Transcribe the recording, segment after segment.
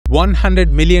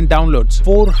100 million downloads,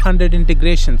 400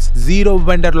 integrations, 0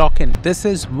 vendor lock-in. This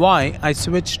is why I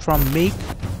switched from Make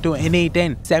to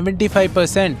NA10.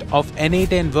 75% of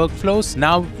NA10 workflows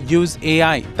now use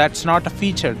AI. That's not a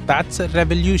feature, that's a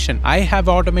revolution. I have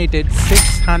automated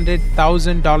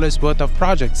 $600,000 worth of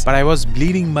projects, but I was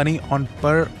bleeding money on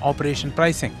per operation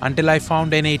pricing until I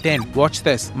found NA10. Watch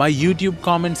this. My YouTube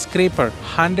comment scraper,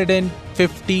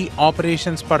 150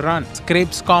 operations per run.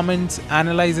 Scrapes comments,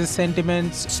 analyzes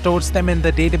sentiments, stores them in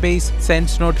the database,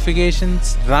 sends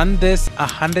notifications. Run this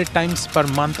 100 times per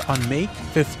month on Make,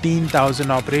 15,000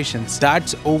 operations.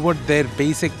 That's over their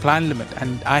basic plan limit,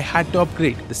 and I had to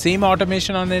upgrade. The same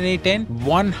automation on NA10,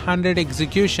 100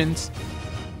 executions,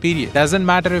 period. Doesn't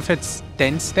matter if it's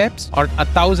 10 steps or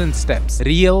 1,000 steps.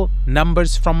 Real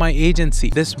numbers from my agency.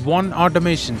 This one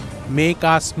automation, Make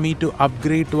asked me to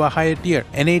upgrade to a higher tier.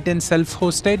 NA10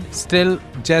 self-hosted, still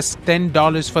just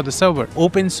 $10 for the server.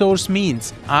 Open source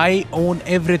means I own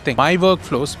everything. My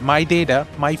workflows, my data,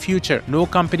 my future. No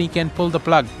company can pull the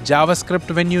plug.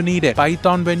 JavaScript when you need it.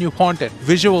 Python when you want it.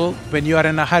 Visual when you are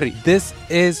in a hurry. This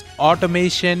is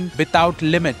automation without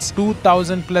limits.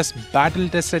 2,000 plus battle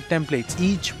tested templates,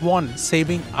 each one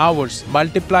saving hours.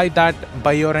 Multiply that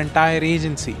by your entire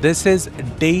agency. This is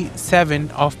day 7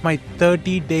 of my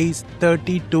 30 days,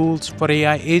 30 tools for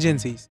AI agencies.